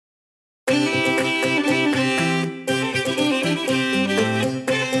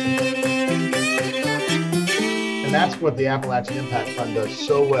that's what the Appalachian Impact Fund does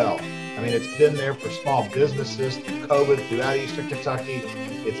so well. I mean, it's been there for small businesses through COVID, throughout Eastern Kentucky.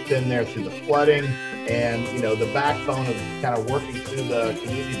 It's been there through the flooding. And, the backbone of kind of working through the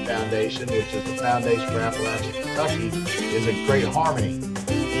Community Foundation, which is the Foundation for Appalachian Kentucky, is a great harmony.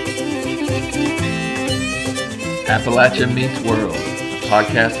 Appalachia Meets World, a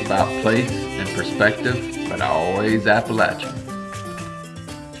podcast about place and perspective, but always Appalachian.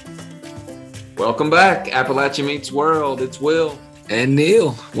 Welcome back, Appalachia Meets World. It's Will. And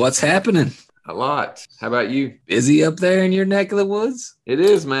Neil. What's happening? A lot. How about you? Busy up there in your neck of the woods? It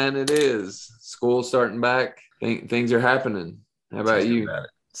is, man. It is. School's starting back. Things are happening. How about you?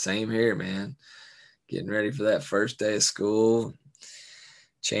 Same here, man. Getting ready for that first day of school.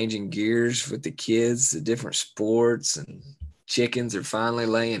 Changing gears with the kids, the different sports, and chickens are finally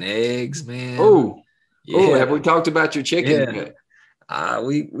laying eggs, man. Oh, have we talked about your chickens yet? I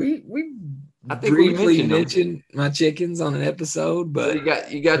think briefly mentioned my chickens on an episode, but so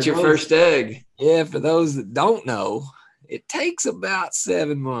you got your first egg. Yeah, for those that don't know, it takes about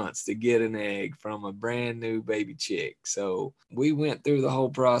 7 months to get an egg from a brand new baby chick. So we went through the whole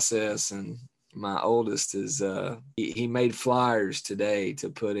process, and my oldest is he made flyers today to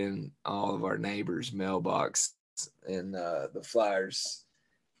put in all of our neighbors' mailbox, and the flyers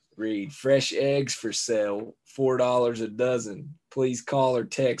read, "Fresh eggs for sale, $4 a dozen. Please call or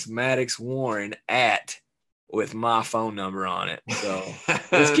text Maddox Warren with my phone number on it." So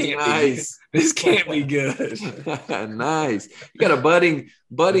this can't be good. Nice. You got a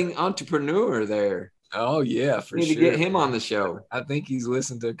budding entrepreneur there. Oh yeah, for sure. Need to get him on the show. I think he's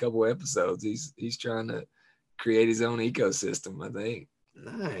listened to a couple episodes. He's trying to create his own ecosystem, I think.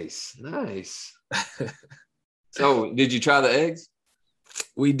 Nice. So did you try the eggs?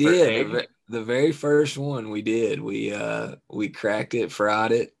 We did. The very first one we did. We cracked it,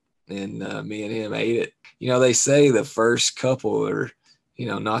 fried it, and me and him ate it. They say the first couple are,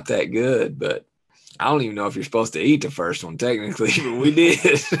 not that good, but I don't even know if you're supposed to eat the first one technically, but we did.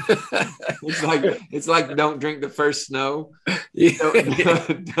 It's like don't drink the first snow. Yeah.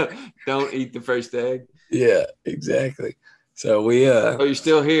 Don't eat the first egg. Yeah, exactly. So we Oh, you're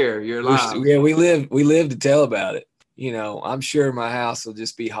still here. You're alive. Yeah, we live to tell about it. I'm sure my house will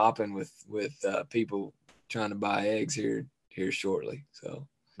just be hopping with people trying to buy eggs here shortly. So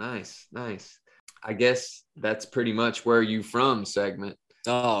nice. I guess that's pretty much where you from segment.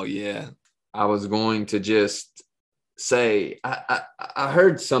 Oh yeah. I was going to just say I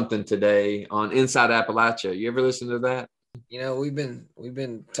heard something today on Inside Appalachia. You ever listen to that? We've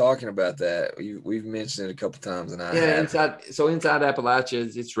been talking about that. We've mentioned it a couple times, and Inside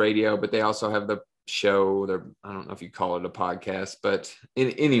Appalachia, it's radio, but they also have the show. I don't know if you call it a podcast, but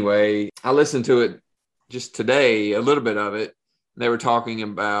anyway, I listened to it just today, a little bit of it. They were talking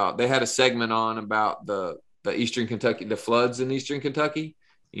about, they had a segment on about the Eastern Kentucky, the floods in Eastern Kentucky,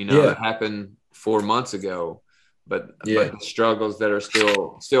 that happened 4 months ago, but the struggles that are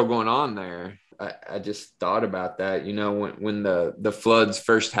still going on there. I just thought about that, when the floods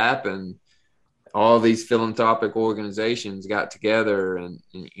first happened, all these philanthropic organizations got together and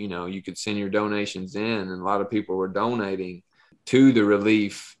you could send your donations in, and a lot of people were donating to the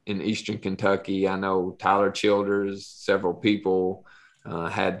relief in Eastern Kentucky. I know Tyler Childers, several people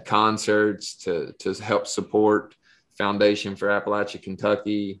had concerts to help support Foundation for Appalachia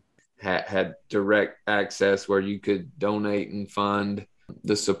Kentucky, had direct access where you could donate and fund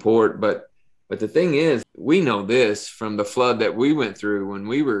the support. But the thing is, we know this from the flood that we went through when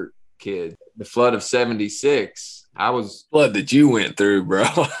we were kids. The flood of 76. Flood that you went through, bro.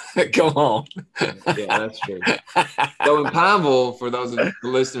 Come on. Yeah, that's true. So in Pineville, for those of the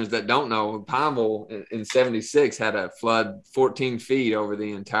listeners that don't know, Pineville in 76 had a flood 14 feet over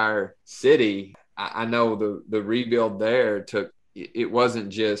the entire city. I know the rebuild there it wasn't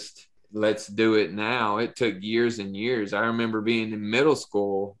just let's do it now. It took years and years. I remember being in middle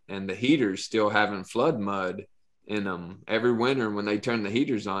school and the heaters still having flood mud in them. Every winter when they turned the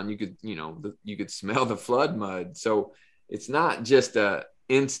heaters on, you could smell the flood mud. So it's not just a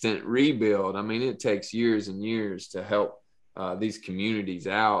instant rebuild. I mean, it takes years and years to help these communities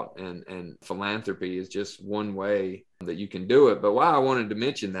out, and philanthropy is just one way that you can do it. But why I wanted to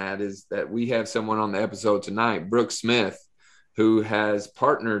mention that is that we have someone on the episode tonight, Brooke Smith, who has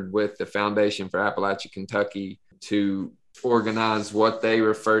partnered with the Foundation for Appalachia Kentucky to organize what they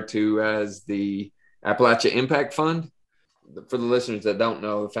refer to as the Appalachia Impact Fund. For the listeners that don't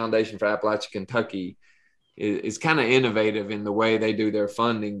know, the Foundation for Appalachia Kentucky is kind of innovative in the way they do their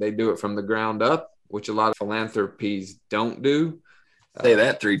funding. They do it from the ground up, which a lot of philanthropies don't do. Say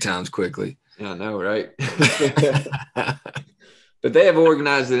that 3 times quickly. Yeah, I know, right? But they have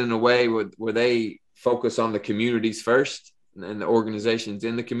organized it in a way where they focus on the communities first and the organizations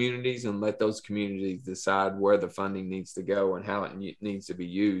in the communities, and let those communities decide where the funding needs to go and how it needs to be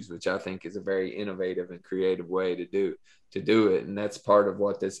used, which I think is a very innovative and creative way to do it. And that's part of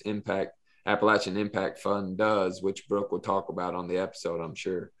what this Appalachian Impact Fund does, which Brooke will talk about on the episode, I'm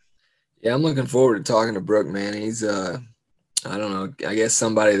sure. Yeah, I'm looking forward to talking to Brooke, man. He's, I don't know, I guess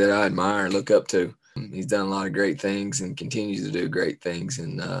somebody that I admire and look up to. He's done a lot of great things and continues to do great things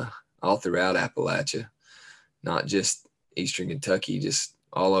all throughout Appalachia, not just Eastern Kentucky, just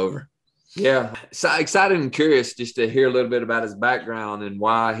all over. Yeah, so excited and curious just to hear a little bit about his background and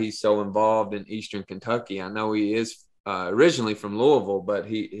why he's so involved in Eastern Kentucky. I know he is originally from Louisville, but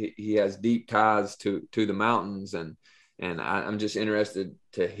he has deep ties to the mountains, and I'm just interested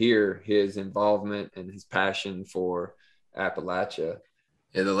to hear his involvement and his passion for Appalachia.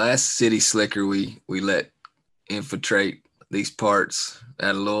 Yeah, the last city slicker we let infiltrate these parts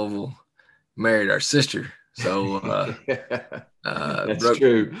out of Louisville married our sister. So that's Brooke,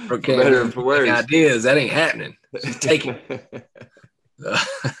 true. Brooke For better or for worse. ideas, that ain't happening. She's taking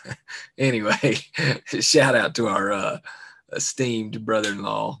anyway, shout out to our esteemed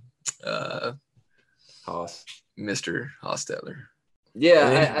brother-in-law, Hoss. Mr. Hostetler. Yeah.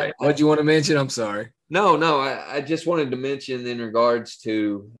 Anyway, what do you want to mention? I'm sorry. No, I just wanted to mention in regards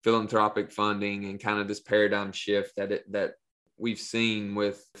to philanthropic funding and kind of this paradigm shift that we've seen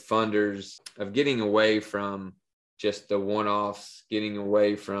with funders of getting away from just the one-offs, getting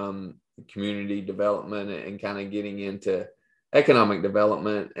away from community development and kind of getting into economic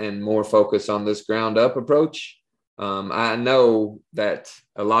development and more focus on this ground up approach. I know that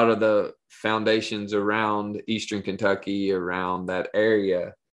a lot of the foundations around Eastern Kentucky, around that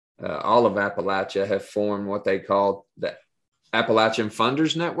area, all of Appalachia, have formed what they call the Appalachian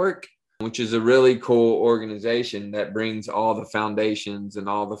Funders Network, which is a really cool organization that brings all the foundations and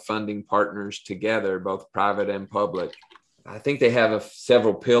all the funding partners together, both private and public. I think they have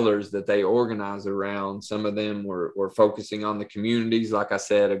several pillars that they organize around. Some of them were focusing on the communities, like I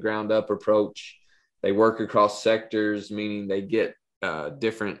said, a ground up approach. They work across sectors, meaning they get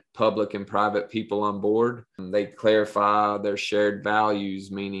different public and private people on board. They clarify their shared values,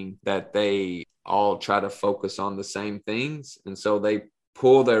 meaning that they all try to focus on the same things. And so they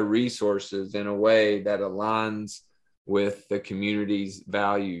pull their resources in a way that aligns with the community's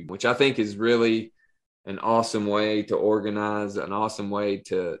value, which I think is really an awesome way to organize, an awesome way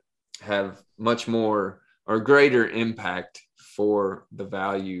to have much more or greater impact for the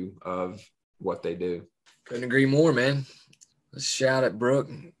value of what they do. Couldn't agree more, man. Let's shout at Brooke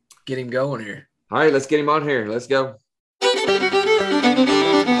and get him going here. All right, let's get him on here. Let's go. We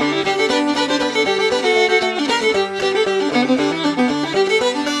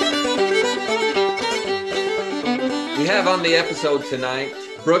have on the episode tonight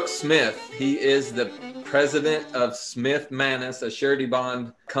Brooke Smith. He is the president of Smith Manus, a surety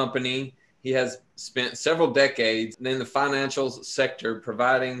bond company. He has spent several decades in the financial sector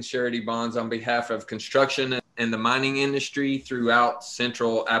providing surety bonds on behalf of construction and the mining industry throughout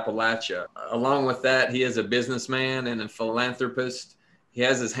central Appalachia. Along with that, he is a businessman and a philanthropist. He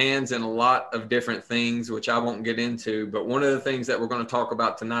has his hands in a lot of different things, which I won't get into. But one of the things that we're going to talk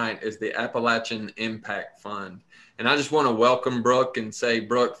about tonight is the Appalachian Impact Fund. And I just want to welcome Brooke and say,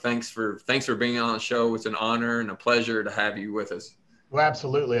 Brooke, thanks for being on the show. It's an honor and a pleasure to have you with us. Well,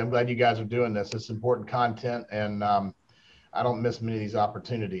 absolutely. I'm glad you guys are doing this. It's important content, and I don't miss many of these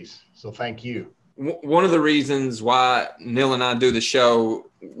opportunities. So thank you. One of the reasons why Neil and I do the show,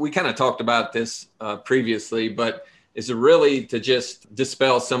 we kind of talked about this previously, but is really to just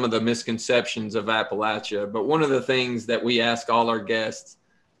dispel some of the misconceptions of Appalachia. But one of the things that we ask all our guests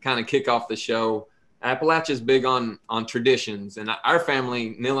kind of kick off the show, Appalachia is big on traditions, and our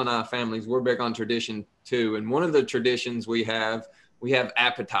family, Neil and I families, we're big on tradition too. And one of the traditions we have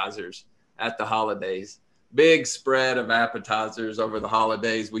appetizers at the holidays. Big spread of appetizers over the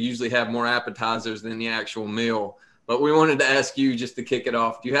holidays. We usually have more appetizers than the actual meal. But we wanted to ask you, just to kick it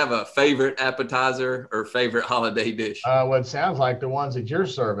off, do you have a favorite appetizer or favorite holiday dish? Well, it sounds like the ones that you're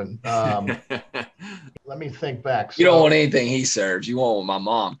serving. Let me think back. You don't want anything he serves. You want what my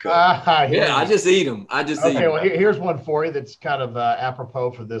mom cooks. Yeah, I just eat them. Okay, well, here's one for you that's kind of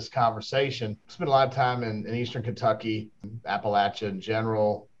apropos for this conversation. Spent a lot of time in Eastern Kentucky, Appalachia in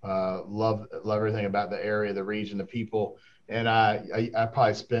general. Love everything about the area, the region, the people. And I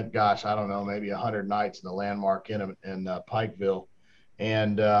probably spent, I don't know, maybe 100 nights in the Landmark Inn in Pikeville.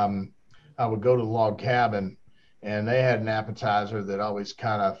 And I would go to the log cabin, and they had an appetizer that always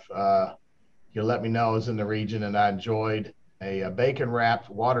kind of let me know I was in the region, and I enjoyed a bacon-wrapped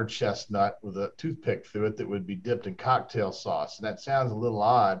water chestnut with a toothpick through it that would be dipped in cocktail sauce. And that sounds a little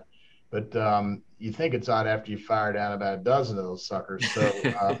odd, but you think it's odd after you fire down about a dozen of those suckers.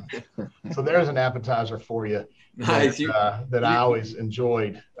 So, so there's an appetizer for you. Nice. That I always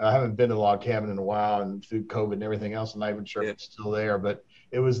enjoyed. I haven't been to Log Cabin in a while, and through COVID and everything else, I'm not even sure if it's still there, but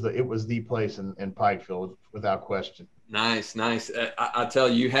it was the place in Pikeville without question. Nice. I tell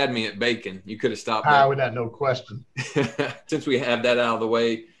you, you had me at bacon. You could have stopped How there. would that? No question. Since we have that out of the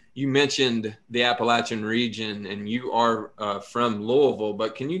way, you mentioned the Appalachian region, and you are from Louisville,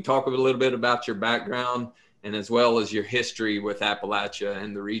 but can you talk a little bit about your background and as well as your history with Appalachia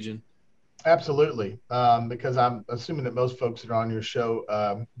and the region? Absolutely, because I'm assuming that most folks that are on your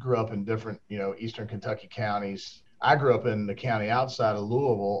show grew up in different, Eastern Kentucky counties. I grew up in the county outside of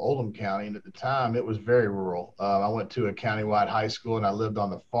Louisville, Oldham County, and at the time it was very rural. I went to a countywide high school, and I lived on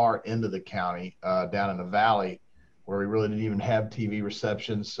the far end of the county, down in the valley, where we really didn't even have TV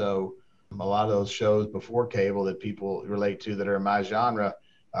reception. So a lot of those shows before cable that people relate to that are in my genre,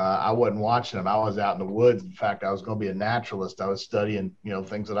 I wasn't watching them. I was out in the woods. In fact, I was going to be a naturalist. I was studying,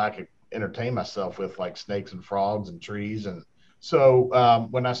 things that I could entertain myself with, like snakes and frogs and trees. And so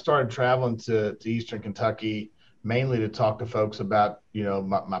when I started traveling to Eastern Kentucky, mainly to talk to folks about,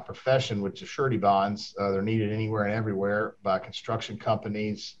 my profession, which is surety bonds, they're needed anywhere and everywhere by construction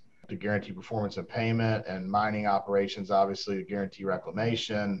companies to guarantee performance and payment, and mining operations, obviously, to guarantee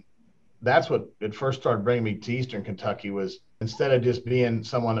reclamation. That's what it first started bringing me to Eastern Kentucky. Was instead of just being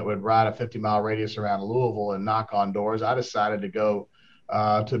someone that would ride a 50-mile radius around Louisville and knock on doors, I decided to go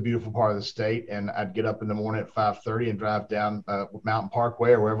to a beautiful part of the state, and I'd get up in the morning at 5:30 and drive down Mountain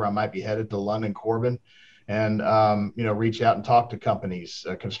Parkway or wherever I might be headed to London, Corbin, and reach out and talk to companies,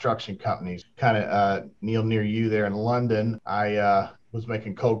 construction companies. Kind of near you there in London, I was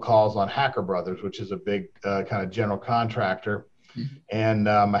making cold calls on Hacker Brothers, which is a big kind of general contractor. Mm-hmm. And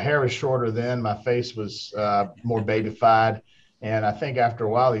my hair was shorter then, my face was more babyfied. And I think after a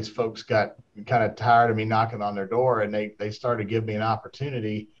while, these folks got kind of tired of me knocking on their door, and they started to give me an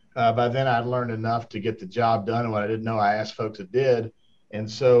opportunity. By then, I'd learned enough to get the job done. And what I didn't know, I asked folks that did. And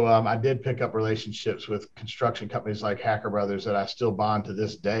so I did pick up relationships with construction companies like Hacker Brothers that I still bond to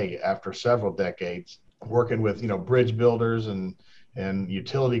this day after several decades, working with, bridge builders and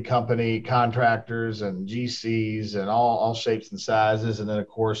utility company contractors and GCs and all shapes and sizes. And then, of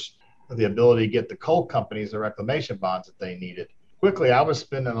course, the ability to get the coal companies the reclamation bonds that they needed. Quickly, I was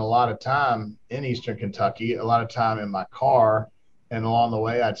spending a lot of time in Eastern Kentucky, a lot of time in my car. And along the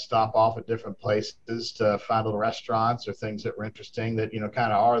way, I'd stop off at different places to find little restaurants or things that were interesting that,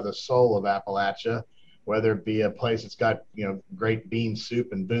 kind of are the soul of Appalachia, whether it be a place that's got, great bean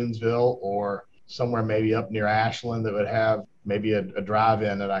soup in Boonesville, or somewhere maybe up near Ashland that would have maybe a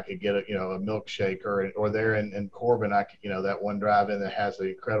drive-in that I could get a milkshake, or there in Corbin, I could, that one drive-in that has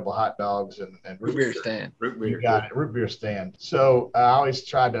the incredible hot dogs and root beer stand. You got it, root beer stand. So I always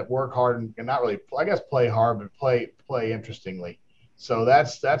tried to work hard and not really, I guess, play hard, but play interestingly. So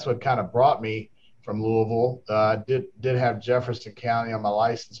that's what kind of brought me from Louisville. Did have Jefferson County on my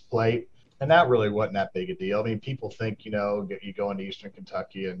license plate, and that really wasn't that big a deal. I mean, people think, you go into Eastern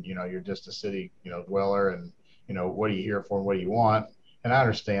Kentucky and, you're just a city, dweller, and, what are you here for and what do you want? And I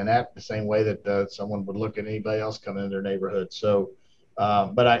understand that the same way that someone would look at anybody else coming into their neighborhood. So,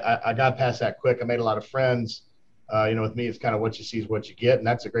 but I got past that quick. I made a lot of friends. With me, it's kind of what you see is what you get. And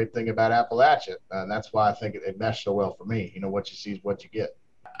that's a great thing about Appalachia. And that's why I think it meshed so well for me. What you see is what you get.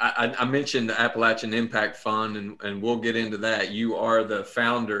 I mentioned the Appalachian Impact Fund, and we'll get into that. You are the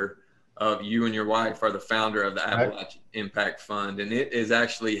founder you and your wife are the founder of the Appalachian Impact Fund, and it is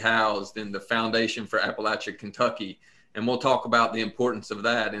actually housed in the Foundation for Appalachia, Kentucky. And we'll talk about the importance of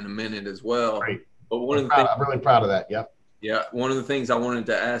that in a minute as well. Great. But I'm really proud of that. Yep. Yeah. One of the things I wanted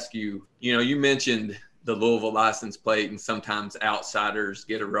to ask you, you mentioned the Louisville license plate, and sometimes outsiders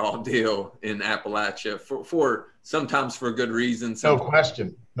get a raw deal in Appalachia for sometimes for good reasons. No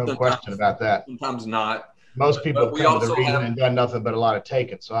question about that. Sometimes not. Most people have come to the region and done nothing but a lot of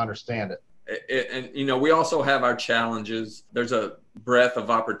taking, so I understand it. And we also have our challenges. There's a breadth of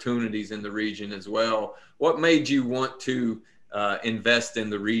opportunities in the region as well. What made you want to invest in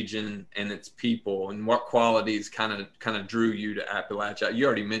the region and its people, and what qualities kind of drew you to Appalachia? You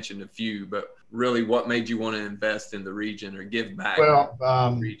already mentioned a few, but really, what made you want to invest in the region or give back? Well,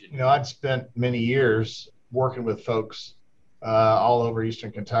 I'd spent many years working with folks all over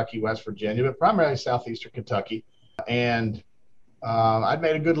Eastern Kentucky, West Virginia, but primarily Southeastern Kentucky. And I'd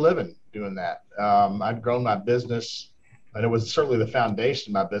made a good living doing that. I'd grown my business, and it was certainly the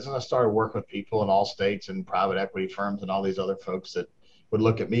foundation of my business. I started working with people in all states and private equity firms and all these other folks that would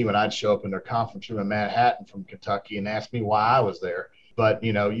look at me when I'd show up in their conference room in Manhattan from Kentucky and ask me why I was there. But,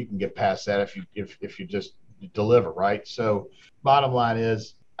 you can get past that if you just deliver, right? So bottom line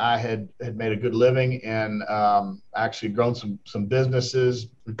is, I had made a good living and actually grown some businesses.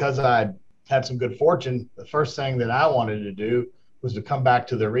 Because I had some good fortune, the first thing that I wanted to do was to come back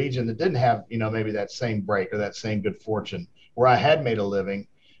to the region that didn't have, maybe that same break or that same good fortune where I had made a living.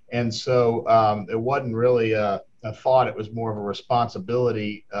 And so it wasn't really a thought, it was more of a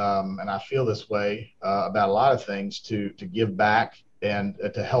responsibility. And I feel this way about a lot of things, to give back and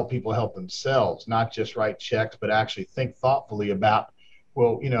to help people help themselves, not just write checks, but actually think thoughtfully about,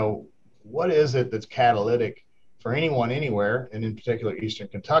 well, what is it that's catalytic for anyone anywhere, and in particular Eastern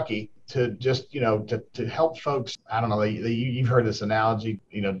Kentucky, to just to help folks. I don't know, you've heard this analogy,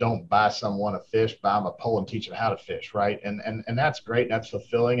 don't buy someone a fish, buy them a pole and teach them how to fish, right? And that's great, and that's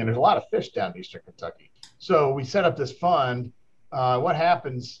fulfilling, and there's a lot of fish down in Eastern Kentucky. So we set up this fund. What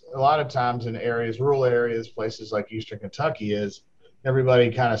happens a lot of times in areas, rural areas, places like Eastern Kentucky, is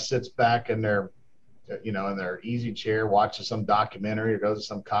everybody kind of sits back in their in their easy chair, watches some documentary or goes to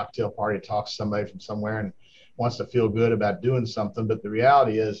some cocktail party, talks to somebody from somewhere and wants to feel good about doing something. But the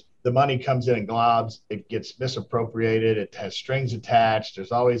reality is the money comes in globs, it gets misappropriated, it has strings attached,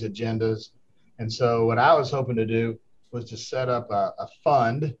 there's always agendas. And so what I was hoping to do was to set up a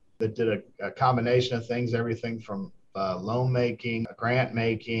fund that did a combination of things, everything from loan making, grant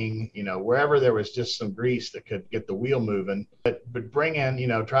making, wherever there was just some grease that could get the wheel moving, but bring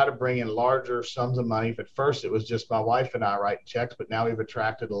in, try to bring in larger sums of money. At first it was just my wife and I writing checks, but now we've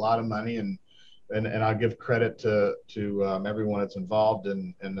attracted a lot of money, and I'll give credit to everyone that's involved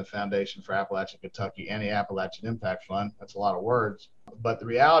in the Foundation for Appalachian Kentucky and the Appalachian Impact Fund. That's a lot of words, but the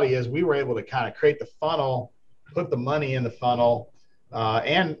reality is we were able to kind of create the funnel, put the money in the funnel,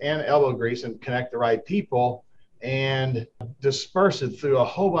 and elbow grease and connect the right people, and disperse it through a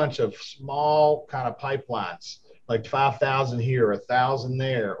whole bunch of small kind of pipelines, like 5,000 here, 1,000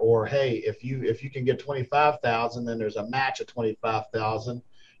 there, or hey, if you can get 25,000, then there's a match of 25,000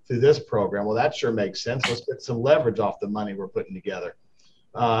 through this program. Well, that sure makes sense. Let's get some leverage off the money we're putting together.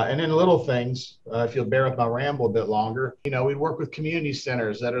 And then little things, if you'll bear with my ramble a bit longer, we work with community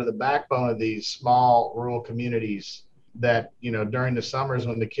centers that are the backbone of these small rural communities that, during the summers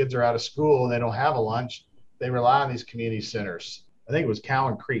when the kids are out of school and they don't have a lunch, they rely on these community centers. I think it was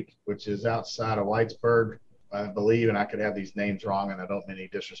Cowan Creek, which is outside of Whitesburg, I believe, and I could have these names wrong, and I don't mean any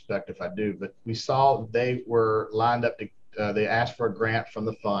disrespect if I do, but we saw they were lined up to, they asked for a grant from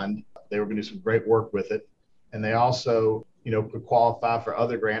the fund. They were going to do some great work with it. And they also, could qualify for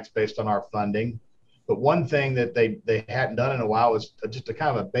other grants based on our funding. But one thing that they hadn't done in a while was just a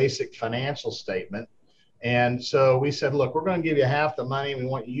kind of a basic financial statement. And so we said, look, we're going to give you half the money. We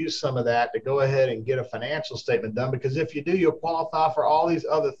want you to use some of that to go ahead and get a financial statement done, because if you do, you'll qualify for all these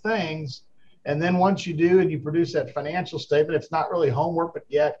other things. And then once you do and you produce that financial statement, it's not really homework, but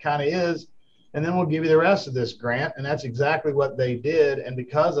yeah, it kind of is. And then we'll give you the rest of this grant. And that's exactly what they did. And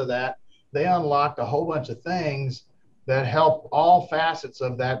because of that, they unlocked a whole bunch of things that help all facets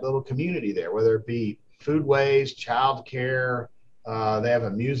of that little community there, whether it be foodways, childcare. They have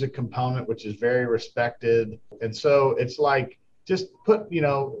a music component, which is very respected. And so it's like, just put,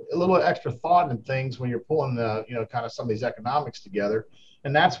 a little extra thought in things when you're pulling the, kind of some of these economics together.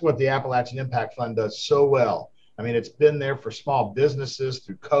 And that's what the Appalachian Impact Fund does so well. I mean, it's been there for small businesses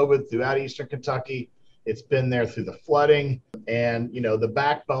through COVID, throughout Eastern Kentucky. It's been there through the flooding, and, the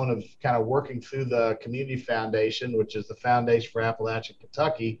backbone of kind of working through the Community Foundation, which is the Foundation for Appalachian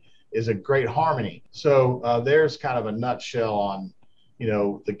Kentucky, is a great harmony. So there's kind of a nutshell on,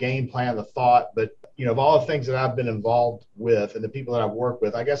 the game plan, the thought, but, of all the things that I've been involved with and the people that I've worked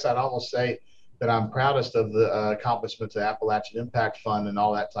with, I guess I'd almost say that I'm proudest of the accomplishments of Appalachian Impact Fund and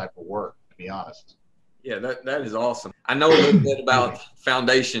all that type of work, to be honest. Yeah, that is awesome. I know a little bit about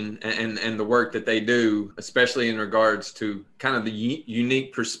Foundation and the work that they do, especially in regards to kind of the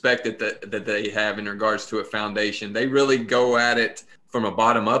unique perspective that they have in regards to a foundation. They really go at it from a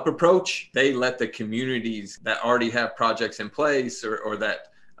bottom-up approach. They let the communities that already have projects in place or that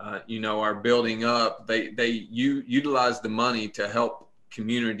are building up, they utilize the money to help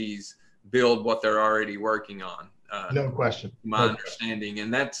communities build what they're already working on. No question. My understanding.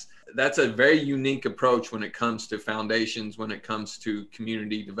 And that's a very unique approach when it comes to foundations, when it comes to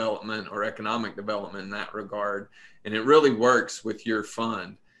community development or economic development in that regard. And it really works with your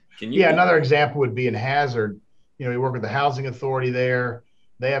fund. Another example would be in Hazard. We work with the Housing Authority there.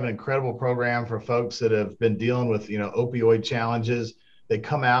 They have an incredible program for folks that have been dealing with, opioid challenges. They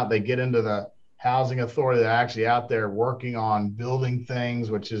come out, they get into the Housing Authority. They're actually out there working on building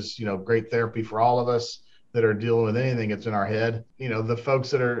things, which is, great therapy for all of us that are dealing with anything that's in our head. The folks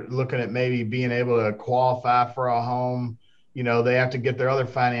that are looking at maybe being able to qualify for a home, they have to get their other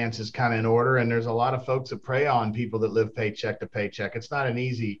finances kind of in order. And there's a lot of folks that prey on people that live paycheck to paycheck. It's not an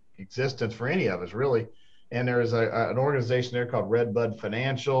easy existence for any of us, really. And there's an organization there called Redbud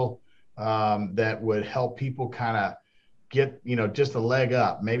Financial that would help people kind of get, just a leg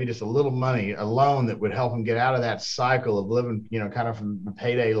up, maybe just a little money, a loan that would help them get out of that cycle of living, kind of from the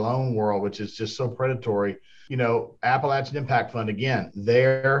payday loan world, which is just so predatory. Appalachian Impact Fund, again,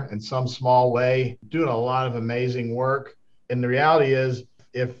 there in some small way, doing a lot of amazing work. And the reality is,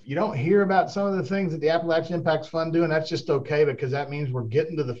 if you don't hear about some of the things that the Appalachian Impact Fund doing, that's just okay, because that means we're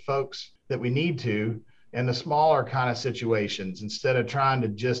getting to the folks that we need to in the smaller kind of situations, instead of trying to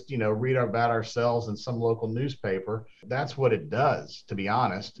just, read about ourselves in some local newspaper. That's what it does, to be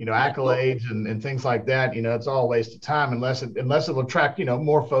honest. Accolades and things like that, it's all a waste of time unless it will attract,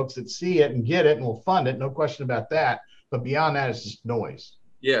 more folks that see it and get it and will fund it. No question about that. But beyond that, it's just noise.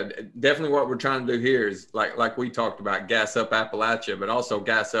 Yeah, definitely what we're trying to do here is like we talked about, gas up Appalachia, but also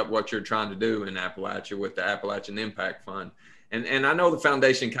gas up what you're trying to do in Appalachia with the Appalachian Impact Fund. And I know the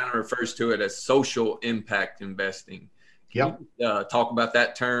foundation kind of refers to it as social impact investing. Can you talk about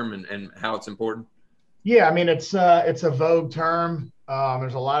that term and how it's important? Yeah, I mean, it's a vogue term.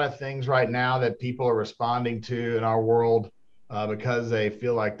 There's a lot of things right now that people are responding to in our world because they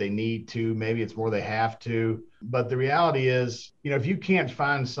feel like they need to. Maybe it's more they have to. But the reality is, if you can't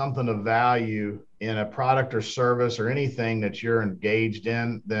find something of value in a product or service or anything that you're engaged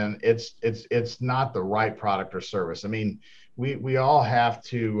in, then it's not the right product or service. I mean, we all have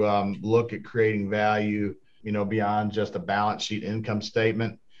to look at creating value, beyond just a balance sheet income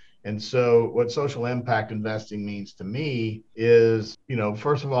statement. And so what social impact investing means to me is,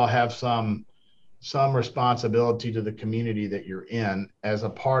 first of all, have some responsibility to the community that you're in as a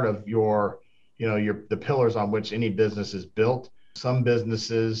part of your, the pillars on which any business is built. Some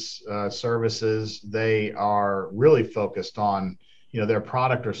businesses, services, they are really focused on, their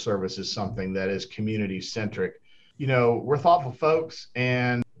product or service is something that is community centric. We're thoughtful folks,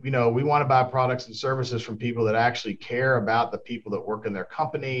 and, we want to buy products and services from people that actually care about the people that work in their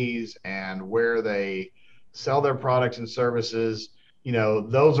companies and where they sell their products and services.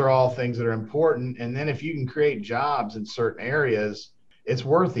 Those are all things that are important. And then if you can create jobs in certain areas, it's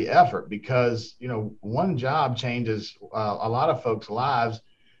worth the effort, because, one job changes a lot of folks' lives,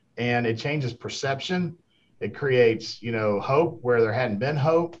 and it changes perception. It creates, hope where there hadn't been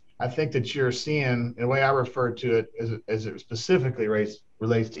hope. I think that you're seeing, the way I refer to it as it specifically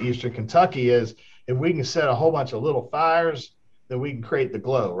relates to Eastern Kentucky, is if we can set a whole bunch of little fires, then we can create the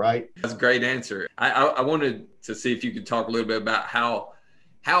glow, right? That's a great answer. I wanted to see if you could talk a little bit about how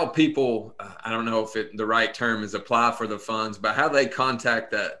people, I don't know if the right term is apply for the funds, but how they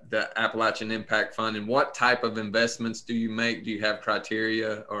contact the Appalachian Impact Fund, and what type of investments do you make? Do you have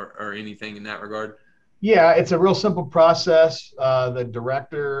criteria or anything in that regard? Yeah, it's a real simple process. The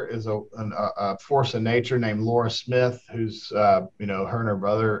director is a force of nature named Laura Smith, who's, her and her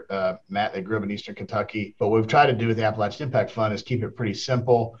brother, Matt, they grew up in Eastern Kentucky. But what we've tried to do with the Appalachian Impact Fund is keep it pretty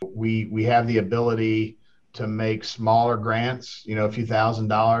simple. We have the ability to make smaller grants, a few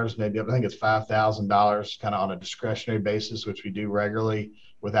 $1,000s, maybe I think it's $5,000, kind of on a discretionary basis, which we do regularly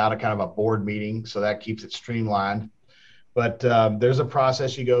without a kind of a board meeting. So that keeps it streamlined. But there's a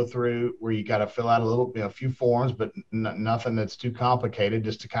process you go through where you got to fill out a few forms, but nothing that's too complicated,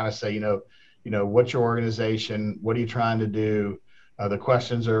 just to kind of say, what's your organization? What are you trying to do? The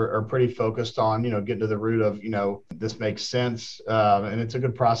questions are pretty focused on, getting to the root of, this makes sense. And it's a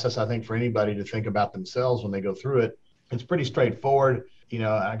good process, I think, for anybody to think about themselves when they go through it. It's pretty straightforward.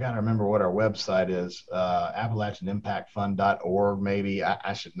 I got to remember what our website is, AppalachianImpactFund.org. Maybe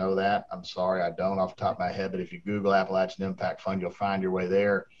I should know that. I'm sorry, I don't off the top of my head. But if you Google Appalachian Impact Fund, you'll find your way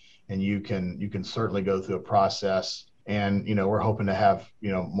there, and you can certainly go through a process. And we're hoping to have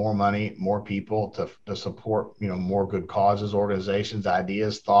more money, more people to support more good causes, organizations,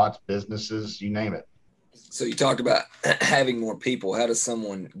 ideas, thoughts, businesses, you name it. So you talked about having more people. How does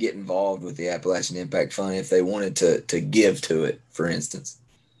someone get involved with the Appalachian Impact Fund if they wanted to give to it, for instance?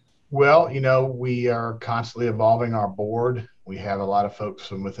 Well, we are constantly evolving our board. We have a lot of folks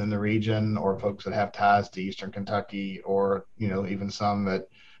from within the region, or folks that have ties to Eastern Kentucky, or, even some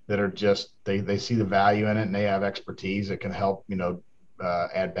that are just, they see the value in it and they have expertise that can help,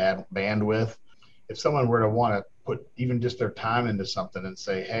 add bandwidth. If someone were to want to put even just their time into something and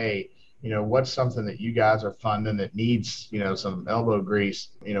say, hey, what's something that you guys are funding that needs, some elbow grease,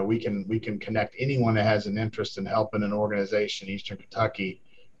 we can connect anyone that has an interest in helping an organization, Eastern Kentucky,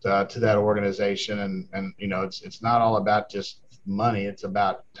 to that organization. And it's not all about just money. It's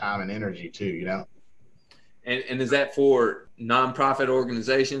about time and energy too, And is that for nonprofit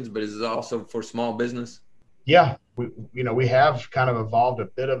organizations, but is it also for small business? Yeah, we have kind of evolved a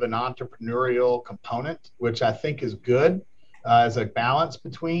bit of an entrepreneurial component, which I think is good as a balance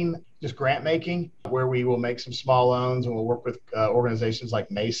between just grant making, where we will make some small loans and we'll work with organizations like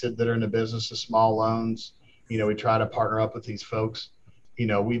MASID that are in the business of small loans. We try to partner up with these folks.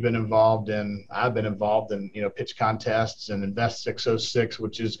 I've been involved in, pitch contests and Invest 606,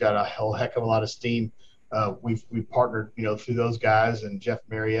 which has got a whole heck of a lot of steam. We've partnered, through those guys and Jeff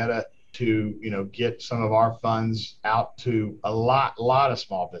Marietta to, get some of our funds out to a lot of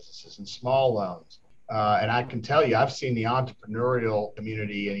small businesses and small loans. And I can tell you, I've seen the entrepreneurial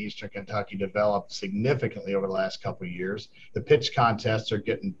community in Eastern Kentucky develop significantly over the last couple of years. The pitch contests are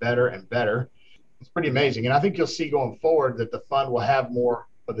getting better and better. It's pretty amazing. And I think you'll see going forward that the fund will have more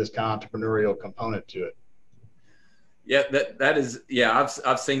of this kind of entrepreneurial component to it. Yeah, that is, yeah,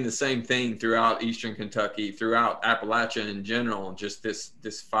 I've seen the same thing throughout Eastern Kentucky, throughout Appalachia in general, just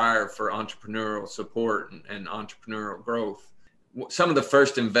this fire for entrepreneurial support and entrepreneurial growth. Some of the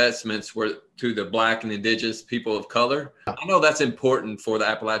first investments were to the Black and Indigenous people of color. I know that's important for the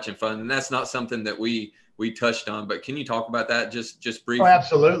Appalachian Fund, and that's not something that we touched on, but can you talk about that just briefly? Oh,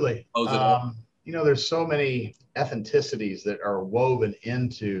 absolutely. There's so many ethnicities that are woven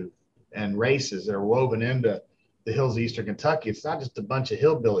into, and races that are woven into the hills of Eastern Kentucky. It's not just a bunch of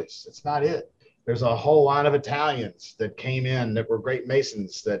hillbillies. It's not it. There's a whole line of Italians that came in that were great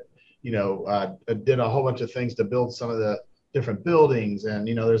masons that, did a whole bunch of things to build some of the different buildings. And,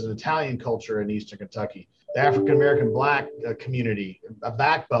 there's an Italian culture in Eastern Kentucky, the African-American Black community, a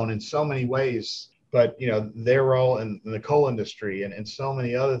backbone in so many ways, but, their role in the coal industry and so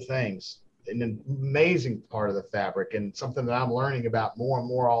many other things, an amazing part of the fabric and something that I'm learning about more and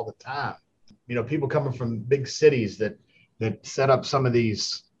more all the time. People coming from big cities that set up some of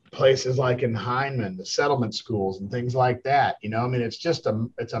these places like in Hindman, the settlement schools and things like that. It's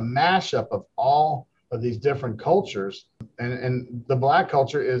a mashup of all of these different cultures. And the Black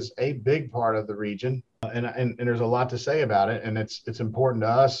culture is a big part of the region. And there's a lot to say about it. And it's important to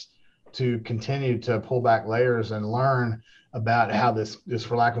us to continue to pull back layers and learn about how this,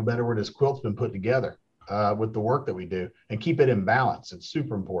 for lack of a better word, this quilt's been put together with the work that we do and keep it in balance. It's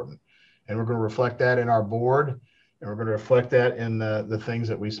super important. And we're going to reflect that in our board, and we're going to reflect that in the things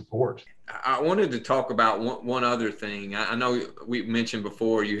that we support. I wanted to talk about one other thing. I know we mentioned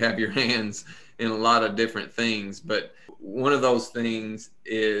before you have your hands in a lot of different things, but one of those things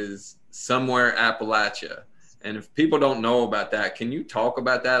is Somewhere Appalachia. And if people don't know about that, can you talk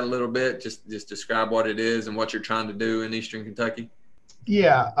about that a little bit? Just describe what it is and what you're trying to do in Eastern Kentucky.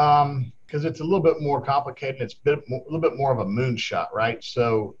 Yeah, because it's a little bit more complicated. It's a little bit more of a moonshot, right?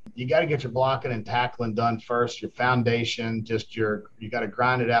 So you got to get your blocking and tackling done first, your foundation, you got to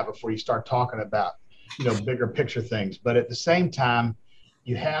grind it out before you start talking about, bigger picture things. But at the same time,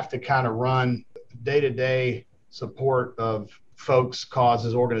 you have to kind of run day-to-day support of folks,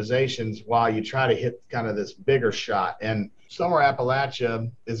 causes, organizations while you try to hit kind of this bigger shot. And Somewhere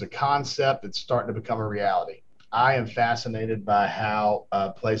Appalachia is a concept that's starting to become a reality. I am fascinated by how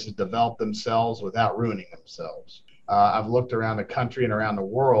places develop themselves without ruining themselves. I've looked around the country and around the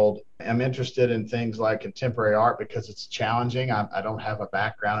world. I'm interested in things like contemporary art because it's challenging. I don't have a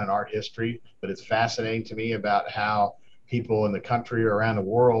background in art history, but it's fascinating to me about how people in the country or around the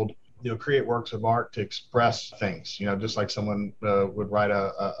world create works of art to express things, just like someone would write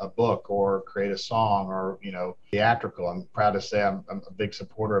a book or create a song or, theatrical. I'm proud to say I'm a big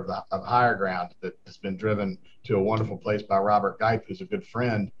supporter of Higher Ground that has been driven to a wonderful place by Robert Geip, who's a good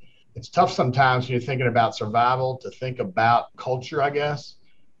friend. It's tough sometimes when you're thinking about survival to think about culture, I guess.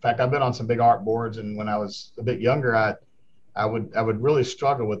 In fact, I've been on some big art boards, and when I was a bit younger, I would really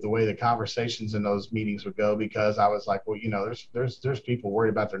struggle with the way the conversations in those meetings would go, because I was like, well, there's people worried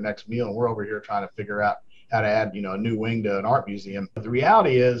about their next meal, and we're over here trying to figure out how to add, a new wing to an art museum. But the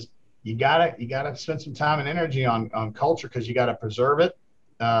reality is you gotta spend some time and energy on culture, because you got to preserve it.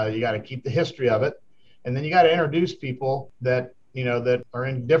 You got to keep the history of it. And then you got to introduce people that are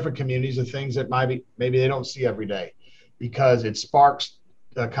in different communities of things that maybe they don't see every day, because it sparks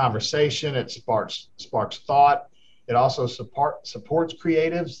a conversation. It sparks thought. It also supports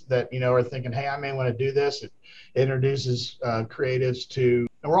creatives that, are thinking, hey, I may want to do this. It introduces creatives to,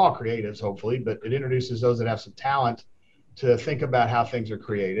 and we're all creatives, hopefully, but it introduces those that have some talent to think about how things are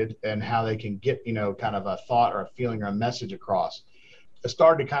created and how they can get, kind of a thought or a feeling or a message across. I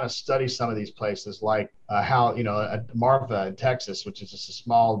started to kind of study some of these places, like how, Marfa in Texas, which is just a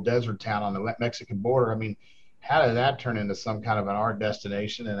small desert town on the Mexican border. I mean, how did that turn into some kind of an art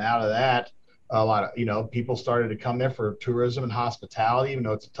destination? And out of that, a lot of, people started to come there for tourism and hospitality, even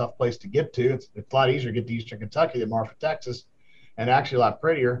though it's a tough place to get to. It's a lot easier to get to Eastern Kentucky than Marfa, Texas, and actually a lot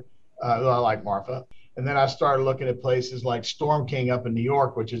prettier. I like Marfa. And then I started looking at places like Storm King up in New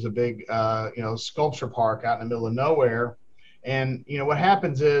York, which is a big, sculpture park out in the middle of nowhere. And, what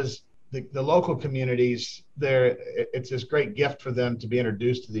happens is the local communities there, it's this great gift for them to be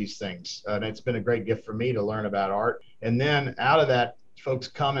introduced to these things. And it's been a great gift for me to learn about art. And then out of that, folks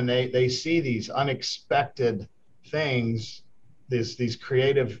come and they see these unexpected things, these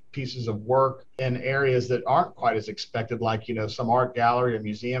creative pieces of work in areas that aren't quite as expected, like, some art gallery or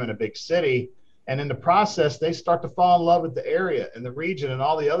museum in a big city. And in the process, they start to fall in love with the area and the region and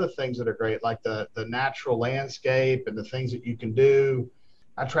all the other things that are great, like the natural landscape and the things that you can do.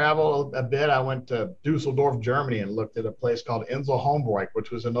 I traveled a bit. I went to Dusseldorf, Germany, and looked at a place called Insel Homburg, which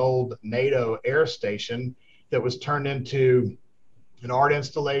was an old NATO air station that was turned into an art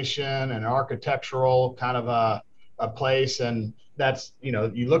installation, an architectural kind of a place. And that's,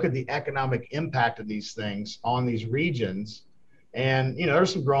 you look at the economic impact of these things on these regions. And,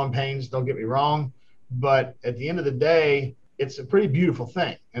 there's some growing pains, don't get me wrong, but at the end of the day, it's a pretty beautiful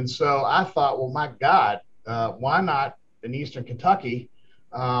thing. And so I thought, well, my God, why not in Eastern Kentucky,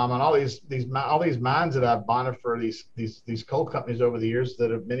 and all these mines that I've bonded for these coal companies over the years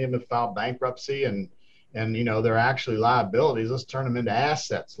that many of them have filed bankruptcy and they're actually liabilities. Let's turn them into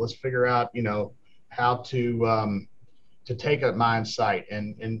assets. Let's figure out, how to take a mine site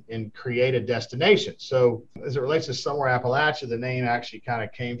and create a destination. So as it relates to Somewhere Appalachia, the name actually kind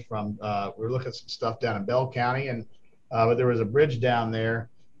of came from, we were looking at some stuff down in Bell County, and but there was a bridge down there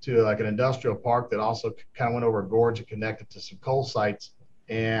to like an industrial park that also kind of went over a gorge and connected to some coal sites.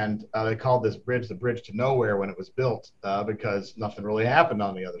 And they called this bridge the Bridge to Nowhere when it was built because nothing really happened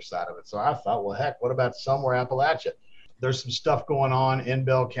on the other side of it. So I thought, well, heck, what about Somewhere Appalachia? There's some stuff going on in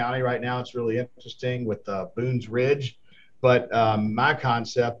Bell County right now. It's really interesting with Boone's Ridge. But my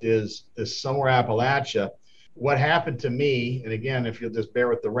concept is this Somewhere Appalachia. What happened to me, and again, if you'll just bear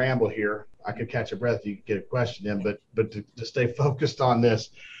with the ramble here, I could catch a breath if you could get a question in, but to stay focused on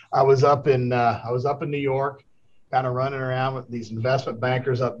this, I was up in New York, kind of running around with these investment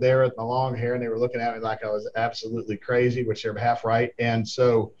bankers up there with my long hair, and they were looking at me like I was absolutely crazy, which they're half right. And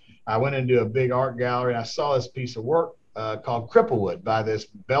so I went into a big art gallery, and I saw this piece of work called Cripplewood by this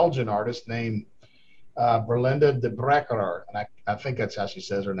Belgian artist named Berlinda de Breckerer, and I think that's how she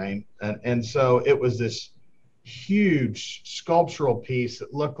says her name. And so it was this huge sculptural piece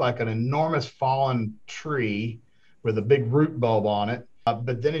that looked like an enormous fallen tree with a big root bulb on it.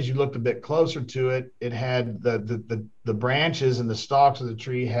 But then as you looked a bit closer to it, it had the branches and the stalks of the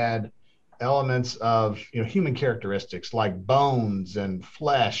tree had elements of human characteristics like bones and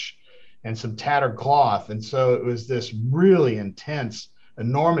flesh and some tattered cloth. And so it was this really intense,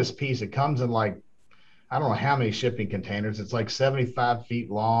 enormous piece. It comes in like, I don't know how many shipping containers. It's like 75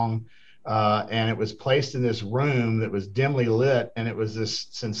 feet long. And it was placed in this room that was dimly lit. And it was this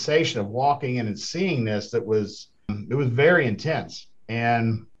sensation of walking in and seeing this it was very intense.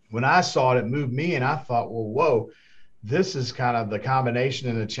 And when I saw it, it moved me. And I thought, well, whoa, this is kind of the combination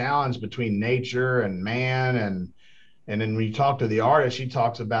and the challenge between nature and man. And then when you talk to the artist, she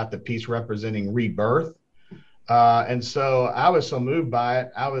talks about the piece representing rebirth. And so I was so moved by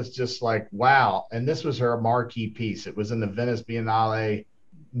it. I was just like, wow. And this was her marquee piece. It was in the Venice Biennale.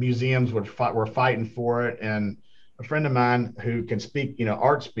 Museums were fighting for it. And a friend of mine who can speak,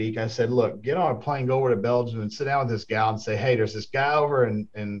 art speak, I said, look, get on a plane, go over to Belgium and sit down with this gal and say, hey, there's this guy over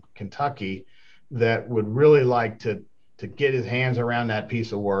in Kentucky that would really like to get his hands around that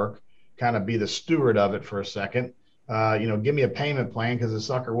piece of work, kind of be the steward of it for a second. Give me a payment plan because the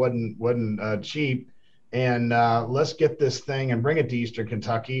sucker wasn't cheap. And let's get this thing and bring it to Eastern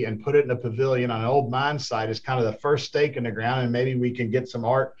Kentucky and put it in a pavilion on an old mine site as kind of the first stake in the ground. And maybe we can get some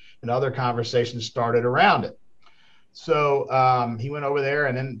art and other conversations started around it. So he went over there,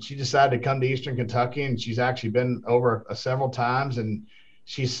 and then she decided to come to Eastern Kentucky, and she's actually been over several times. And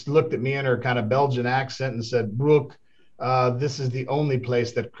she looked at me in her kind of Belgian accent and said, Brooke, this is the only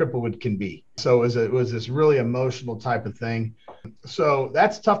place that Cripplewood can be. So it was this really emotional type of thing. So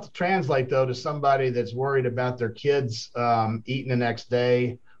that's tough to translate, though, to somebody that's worried about their kids eating the next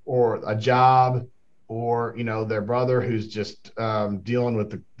day, or a job, or their brother who's just dealing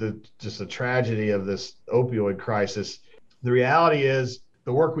with the tragedy of this opioid crisis. The reality is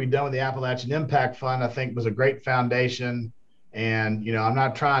the work we've done with the Appalachian Impact Fund, I think, was a great foundation. And, I'm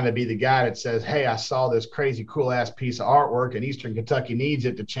not trying to be the guy that says, hey, I saw this crazy cool ass piece of artwork and Eastern Kentucky needs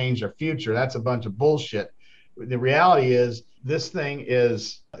it to change their future. That's a bunch of bullshit. The reality is this thing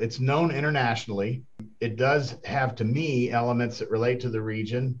it's known internationally. It does have, to me, elements that relate to the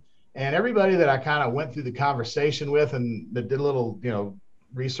region. And everybody that I kind of went through the conversation with and that did a little,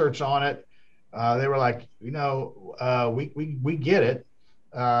 research on it, they were like, we get it.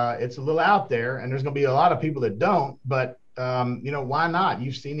 It's a little out there, and there's going to be a lot of people that don't, but why not?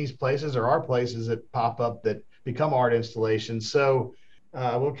 You've seen these places, or are places that pop up that become art installations. So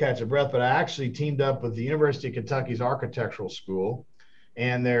we'll catch a breath, but I actually teamed up with the University of Kentucky's Architectural School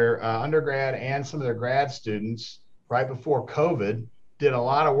and their undergrad and some of their grad students right before COVID did a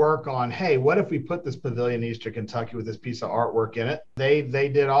lot of work on, hey, what if we put this pavilion in Eastern Kentucky with this piece of artwork in it? They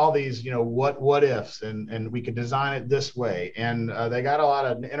did all these, what ifs, and we could design it this way. And they got a lot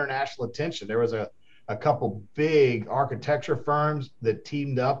of international attention. There was a couple big architecture firms that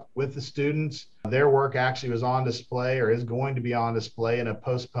teamed up with the students. Their work actually was on display, or is going to be on display, in a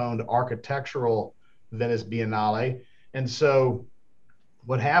postponed architectural Venice Biennale. And so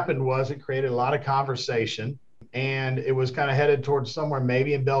what happened was it created a lot of conversation, and it was kind of headed towards somewhere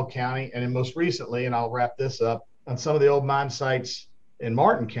maybe in Bell County. And then most recently, and I'll wrap this up, on some of the old mine sites in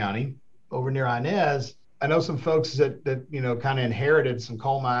Martin County over near Inez, I know some folks that kind of inherited some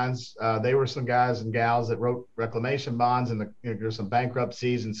coal mines. They were some guys and gals that wrote reclamation bonds, and there's some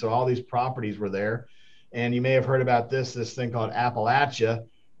bankruptcies, and so all these properties were there. And you may have heard about this thing called Appalachia,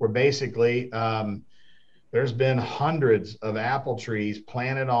 where basically there's been hundreds of apple trees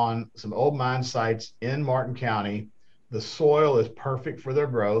planted on some old mine sites in Martin County. The soil is perfect for their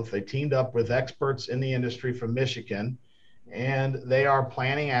growth. They teamed up with experts in the industry from Michigan, and they are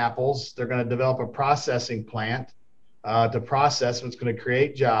planting apples. They're going to develop a processing plant to process them. It's going to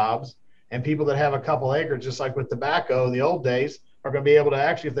create jobs. And people that have a couple acres, just like with tobacco in the old days, are going to be able to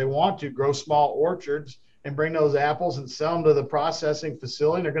actually, if they want to, grow small orchards and bring those apples and sell them to the processing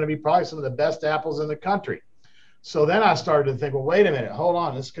facility. They're going to be probably some of the best apples in the country. So then I started to think, well, wait a minute, hold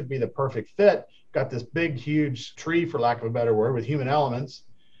on. This could be the perfect fit. Got this big, huge tree, for lack of a better word, with human elements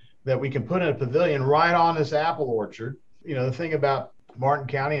that we can put in a pavilion right on this apple orchard. The thing about Martin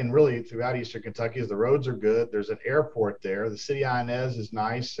County and really throughout Eastern Kentucky is the roads are good. There's an airport there. The city of Inez is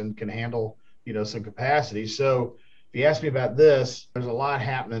nice and can handle, some capacity. So if you ask me about this, there's a lot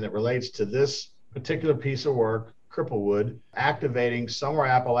happening that relates to this particular piece of work, Cripplewood, activating somewhere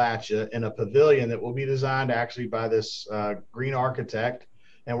Appalachia in a pavilion that will be designed actually by this green architect.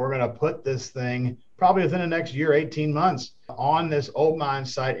 And we're going to put this thing probably within the next year, 18 months, on this old mine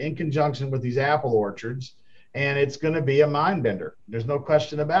site in conjunction with these apple orchards. And it's going to be a mind bender. There's no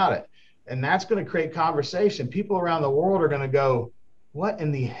question about it. And that's going to create conversation. People around the world are going to go, what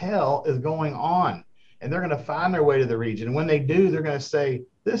in the hell is going on? And they're going to find their way to the region. And when they do, they're going to say,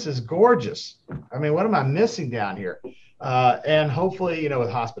 this is gorgeous. I mean, what am I missing down here? And hopefully, with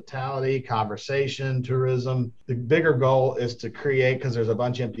hospitality, conversation, tourism, the bigger goal is to create, because there's a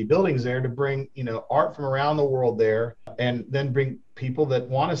bunch of empty buildings there, to bring, art from around the world there, and then bring people that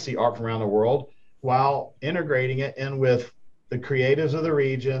want to see art from around the world, while integrating it in with the creatives of the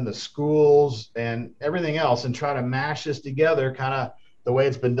region, the schools, and everything else, and try to mash this together kind of the way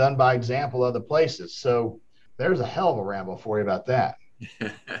it's been done by example other places. So there's a hell of a ramble for you about that.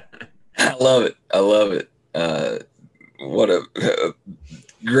 I love it. What a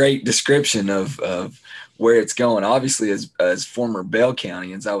great description of where it's going. Obviously, as former Bell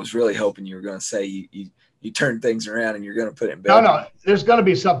Countyans, I was really hoping you were going to say you turn things around and you're going to put it in Bell County. No, there's going to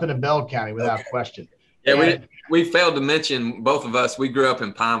be something in Bell County without question. Yeah, we failed to mention, both of us, we grew up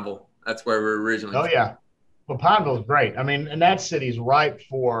in Pineville. That's where we're originally from. Yeah. Well, Pineville's great. I mean, and that city's ripe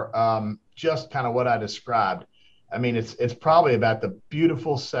for just kind of what I described. I mean, it's probably about the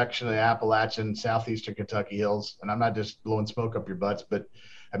beautiful section of the Appalachian southeastern Kentucky hills. And I'm not just blowing smoke up your butts, but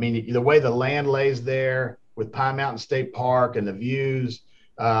I mean, the way the land lays there with Pine Mountain State Park and the views,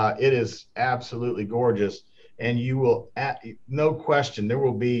 it is absolutely gorgeous. And you will, no question, there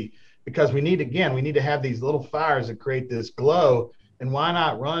will be, because we need to have these little fires that create this glow. And why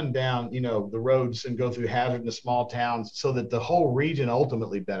not run down, the roads and go through hazardous small towns so that the whole region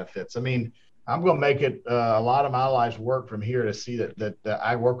ultimately benefits? I mean, I'm going to make it a lot of my life's work from here to see that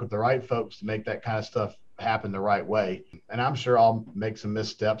I work with the right folks to make that kind of stuff happen the right way. And I'm sure I'll make some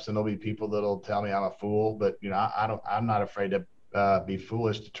missteps, and there'll be people that'll tell me I'm a fool, but I'm not afraid to be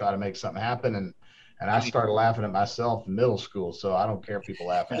foolish to try to make something happen. And I started laughing at myself in middle school, so I don't care if people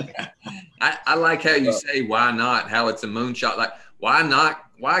laugh at me. I like how you say, why not? How it's a moonshot. Like, why not?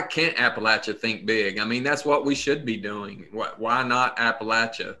 Why can't Appalachia think big? I mean, that's what we should be doing. Why not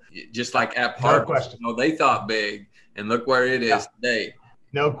Appalachia? Just like App Harvest, they thought big, and look where it is today.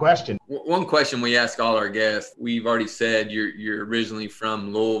 No question. One question we ask all our guests, we've already said you're originally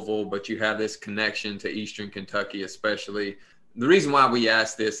from Louisville, but you have this connection to Eastern Kentucky especially. The reason why we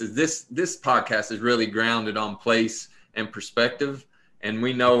ask this is this podcast is really grounded on place and perspective. And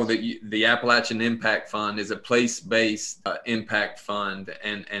we know that the Appalachian Impact Fund is a place-based impact fund.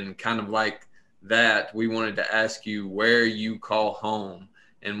 And kind of like that, we wanted to ask you where you call home.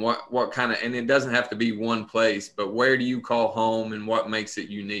 and what kind of, and it doesn't have to be one place, but where do you call home and what makes it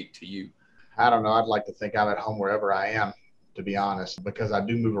unique to you? I don't know. I'd like to think I'm at home wherever I am, to be honest, because I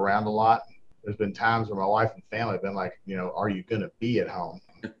do move around a lot. There's been times where my wife and family have been like, are you going to be at home?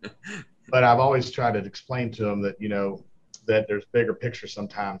 But I've always tried to explain to them that, that there's bigger picture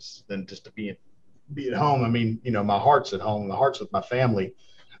sometimes than just to be at home. I mean, my heart's at home. The heart's with my family.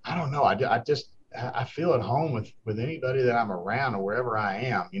 I don't know. I feel at home with anybody that I'm around or wherever I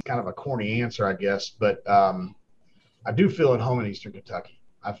am. Kind of a corny answer, I guess, but I do feel at home in Eastern Kentucky.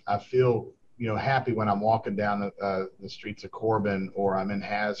 I feel, happy when I'm walking down the streets of Corbin, or I'm in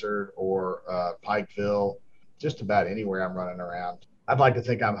Hazard or Pikeville, just about anywhere I'm running around. I'd like to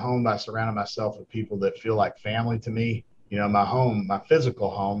think I'm home by surrounding myself with people that feel like family to me. My home, my physical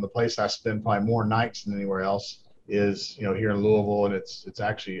home, the place I spend probably more nights than anywhere else is, here in Louisville, and it's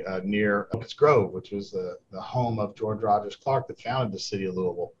actually near Locust Grove, which was the home of George Rogers Clark that founded the city of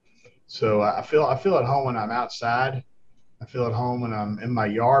Louisville. So I feel at home when I'm outside. I feel at home when I'm in my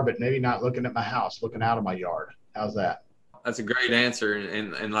yard, but maybe not looking at my house, looking out of my yard. How's that? That's a great answer.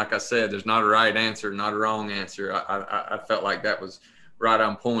 And like I said, there's not a right answer, not a wrong answer. I felt like that was right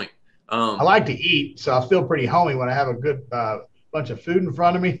on point. I like to eat, so I feel pretty homey when I have a good bunch of food in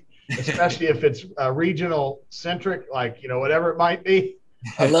front of me, especially if it's regional centric, like, whatever it might be.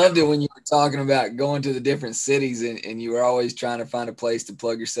 I loved it when you were talking about going to the different cities and you were always trying to find a place to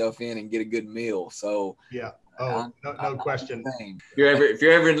plug yourself in and get a good meal. So yeah. Oh, no question. If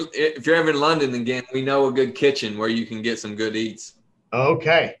you're ever in London again, we know a good kitchen where you can get some good eats.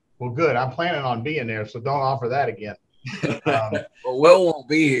 Okay. Well, good. I'm planning on being there, so don't offer that again. Well, Will won't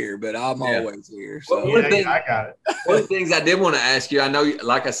be here, but I'm always here. So I got it. One of the things I did want to ask you, I know,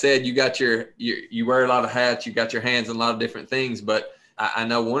 like I said, you got you wear a lot of hats, you got your hands in a lot of different things, but I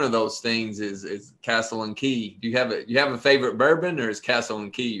know one of those things is Castle and Key. Do you have a favorite bourbon, or is Castle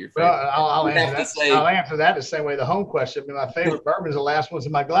and Key your favorite? Well, I'll answer that the same way the home question. My favorite bourbon is the last ones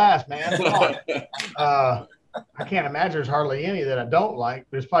in my glass, man. Come on. I can't imagine there's hardly any that I don't like.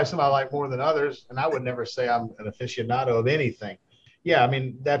 There's probably some I like more than others, and I would never say I'm an aficionado of anything. Yeah, I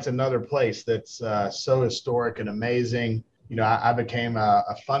mean, that's another place that's so historic and amazing. I became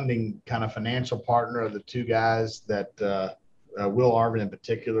a funding kind of financial partner of the two guys that Will Arvin in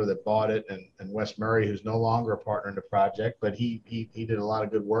particular that bought it, and Wes Murray, who's no longer a partner in the project, but he did a lot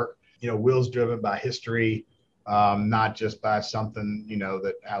of good work. Will's driven by history, not just by something,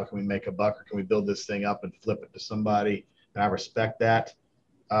 that how can we make a buck, or can we build this thing up and flip it to somebody? And I respect that.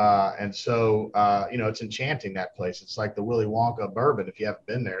 And so, it's enchanting, that place. It's like the Willy Wonka bourbon. If you haven't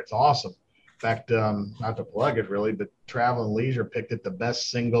been there, it's awesome. In fact, not to plug it really, but Travel and Leisure picked it the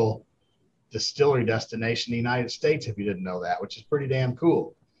best single distillery destination in the United States, if you didn't know that, which is pretty damn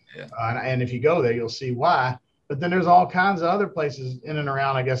cool. Yeah. And if you go there, you'll see why. But then there's all kinds of other places in and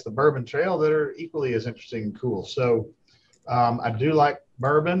around, I guess, the Bourbon Trail that are equally as interesting and cool. So I do like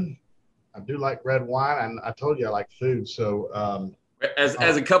bourbon. I do like red wine. And I told you I like food. So as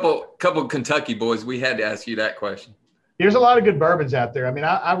a couple Kentucky boys, we had to ask you that question. There's a lot of good bourbons out there. I mean,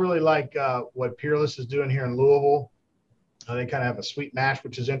 I really like what Peerless is doing here in Louisville. They kind of have a sweet mash,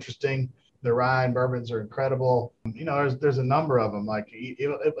 which is interesting. The rye and bourbons are incredible. There's a number of them. Like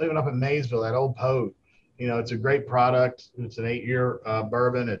even up in Maysville, that Old Poe. It's a great product. It's an 8-year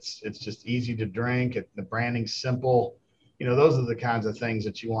bourbon. It's just easy to drink. The branding's simple. Those are the kinds of things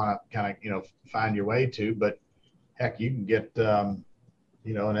that you want to kind of find your way to. But heck, you can get an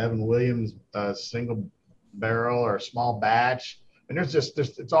Evan Williams single barrel or a small batch. And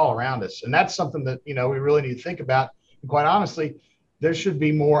it's all around us. And that's something that we really need to think about. And quite honestly, there should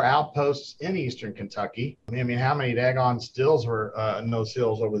be more outposts in Eastern Kentucky. I mean, how many daggone stills were in those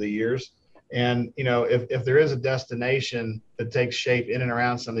hills over the years? And, if there is a destination that takes shape in and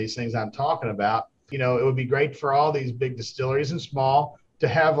around some of these things I'm talking about, it would be great for all these big distilleries and small to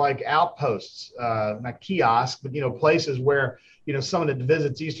have like outposts, not kiosks, but, places where, someone that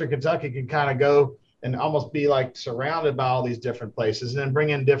visits Eastern Kentucky can kind of go and almost be like surrounded by all these different places, and then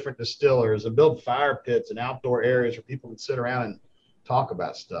bring in different distillers and build fire pits and outdoor areas where people can sit around and talk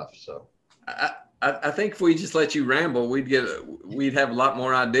about stuff. So I think if we just let you ramble, we'd have a lot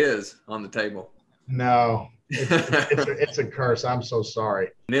more ideas on the table. No, it's a curse. I'm so sorry.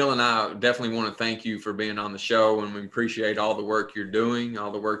 Neil and I definitely want to thank you for being on the show, and we appreciate all the work you're doing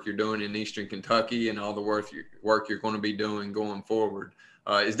in Eastern Kentucky, and all the work you're going to be doing going forward.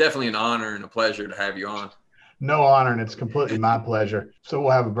 It's definitely an honor and a pleasure to have you on. No honor, and it's completely my pleasure. So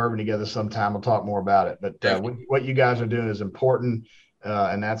we'll have a bourbon together sometime. We'll talk more about it. But what you guys are doing is important,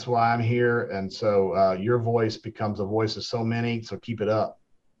 and that's why I'm here. And so your voice becomes a voice of so many. So keep it up.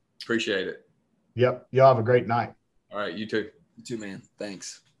 Appreciate it. Yep. Y'all have a great night. All right. You too. You too, man.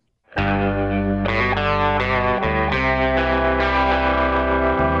 Thanks.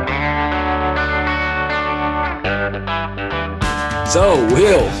 So,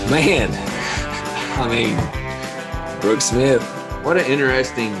 Will, man, I mean, Brooks Smith. What an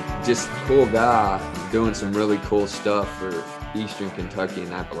interesting, just cool guy doing some really cool stuff for Eastern Kentucky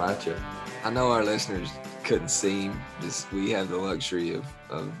and Appalachia. I know our listeners couldn't see him. Just we have the luxury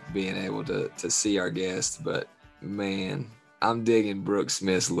of being able to see our guests, but man, I'm digging Brooks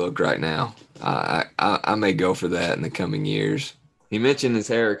Smith's look right now. I may go for that in the coming years. He mentioned his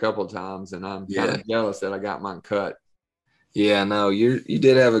hair a couple of times, and I'm kind of jealous that I got mine cut. Yeah, no, you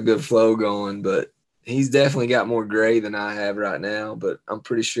did have a good flow going, but he's definitely got more gray than I have right now, but I'm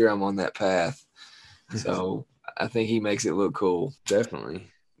pretty sure I'm on that path. So I think he makes it look cool. Definitely.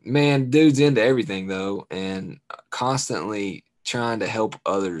 Man, dude's into everything, though, and constantly trying to help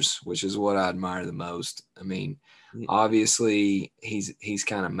others, which is what I admire the most. I mean, obviously, he's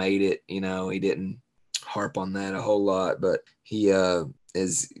kind of made it. You know, he didn't harp on that a whole lot, but he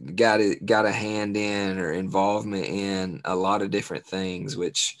has got a hand in or involvement in a lot of different things,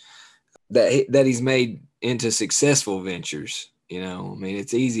 which that he's made into successful ventures. You know, I mean,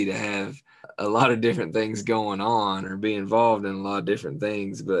 it's easy to have a lot of different things going on or be involved in a lot of different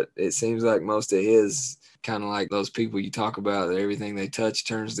things, but it seems like most of his kind of like those people you talk about that everything they touch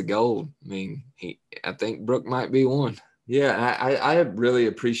turns to gold. I mean, I think Brooke might be one. Yeah, I really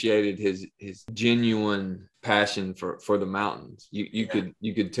appreciated his genuine passion for the mountains. You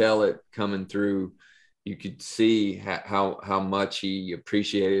could tell it coming through. You could see how much he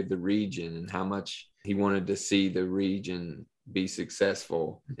appreciated the region and how much he wanted to see the region be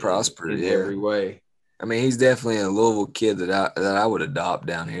successful, prosper in every way. I mean, he's definitely a Louisville kid that I would adopt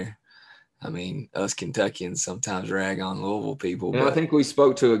down here. I mean, us Kentuckians sometimes rag on Louisville people. And I think we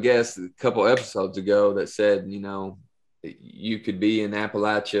spoke to a guest a couple episodes ago that said, you know, you could be in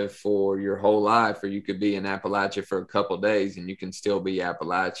Appalachia for your whole life, or you could be in Appalachia for a couple of days and you can still be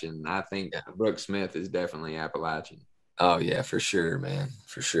Appalachian. I think Brooks Smith is definitely Appalachian. Oh yeah, for sure, man.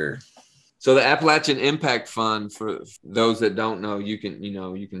 For sure. So the Appalachian Impact Fund, for those that don't know, you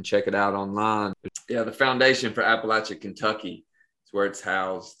can check it out online. Yeah, the Foundation for Appalachia, Kentucky is where it's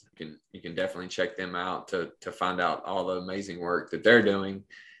housed. You can definitely check them out to find out all the amazing work that they're doing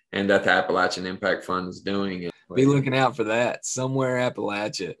and that the Appalachian Impact Fund is doing. Be looking out for that. Somewhere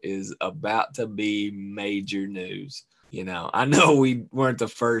Appalachia is about to be major news. You know, I know we weren't the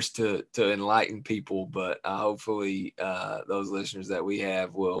first to enlighten people, but hopefully those listeners that we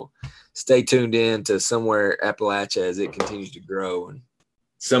have will stay tuned in to Somewhere Appalachia as it continues to grow. And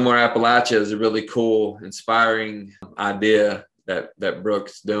Somewhere Appalachia is a really cool, inspiring idea that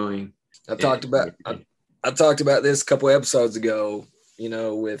Brooks doing. I talked about this a couple episodes ago, you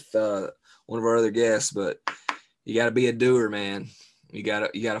know, with one of our other guests, but you got to be a doer, man. You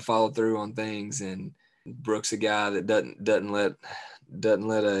got to follow through on things, and Brooks a guy that doesn't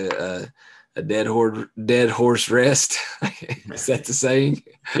let a dead horse rest. Is that the saying?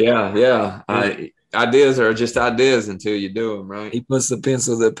 Yeah. Ideas are just ideas until you do them, right? He puts the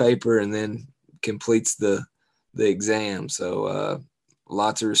pencil to the paper and then completes the exam. So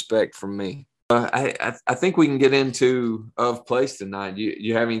lots of respect from me. I think we can get into Of Place tonight.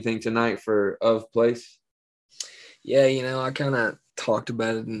 You have anything tonight for Of Place? Yeah, you know, I kind of talked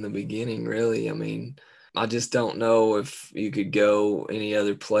about it in the beginning, really. I mean, I just don't know if you could go any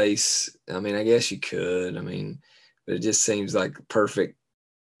other place. I mean, I guess you could. I mean, but it just seems like the perfect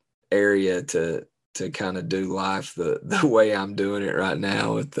area to kind of do life the way I'm doing it right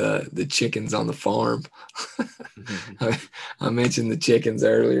now with the chickens on the farm. I mentioned the chickens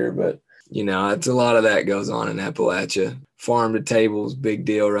earlier, but you know, it's a lot of that goes on in Appalachia. Farm to table is a big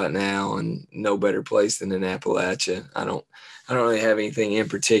deal right now, and no better place than in Appalachia. I don't really have anything in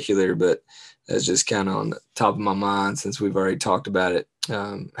particular, but that's just kind of on the top of my mind since we've already talked about it.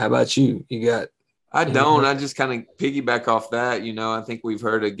 How about you? You got? I don't. I just kind of piggyback off that. You know, I think we've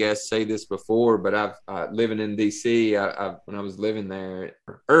heard a guest say this before, but I've living in DC. When I was living there,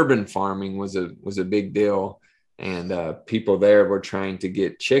 urban farming was a big deal. And people there were trying to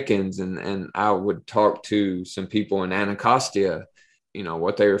get chickens. And I would talk to some people in Anacostia, you know,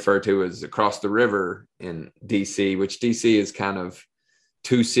 what they refer to as across the river in DC, which DC is kind of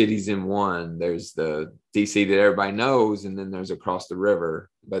two cities in one. There's the DC that everybody knows, and then there's across the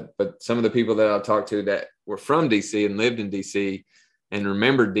river. But some of the people that I talked to that were from DC and lived in DC and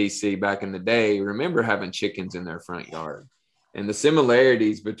remembered DC back in the day, remember having chickens in their front yard. And the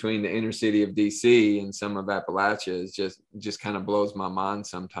similarities between the inner city of DC and some of Appalachia is just kind of blows my mind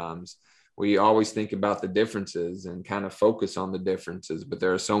sometimes. We always think about the differences and kind of focus on the differences, but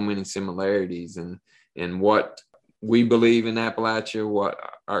there are so many similarities in what we believe in Appalachia, what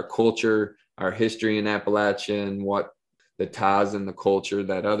our culture, our history in Appalachia, and what the ties and the culture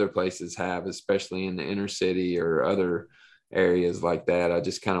that other places have, especially in the inner city or other areas like that. I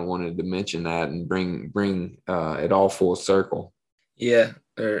just kind of wanted to mention that and bring it all full circle. Yeah,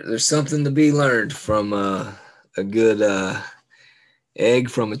 there's something to be learned from a good egg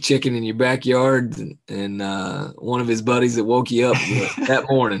from a chicken in your backyard and one of his buddies that woke you up that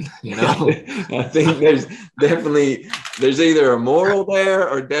morning, you know. I think there's either a moral there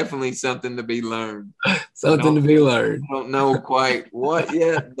or definitely something to be learned. Something to be learned. I don't know quite what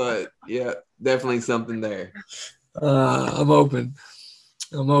yet, but yeah, definitely something there. I'm hoping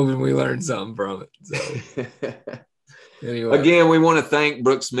we learned something from it. So anyway, again, we want to thank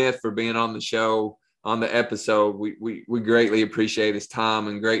Brooks Smith for being on the show, on the episode. We greatly appreciate his time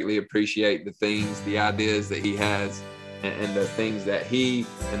and greatly appreciate the things, the ideas that he has, and the things that he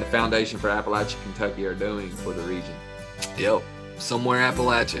and the Foundation for Appalachia, Kentucky are doing for the region. Yep, somewhere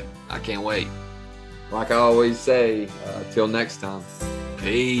Appalachia. I can't wait. Like I always say, till next time.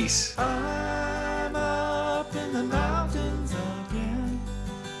 Peace. I'm up in the mountains again.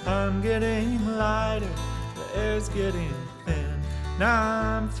 I'm getting lighter, the air's getting thin.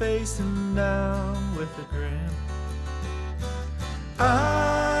 Now I'm facing down with a grin.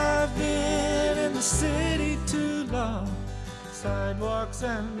 I've been in the city too long, sidewalks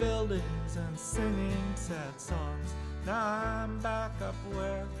and buildings and singing sad songs. Now I'm back up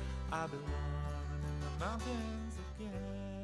where I belong, in the mountains.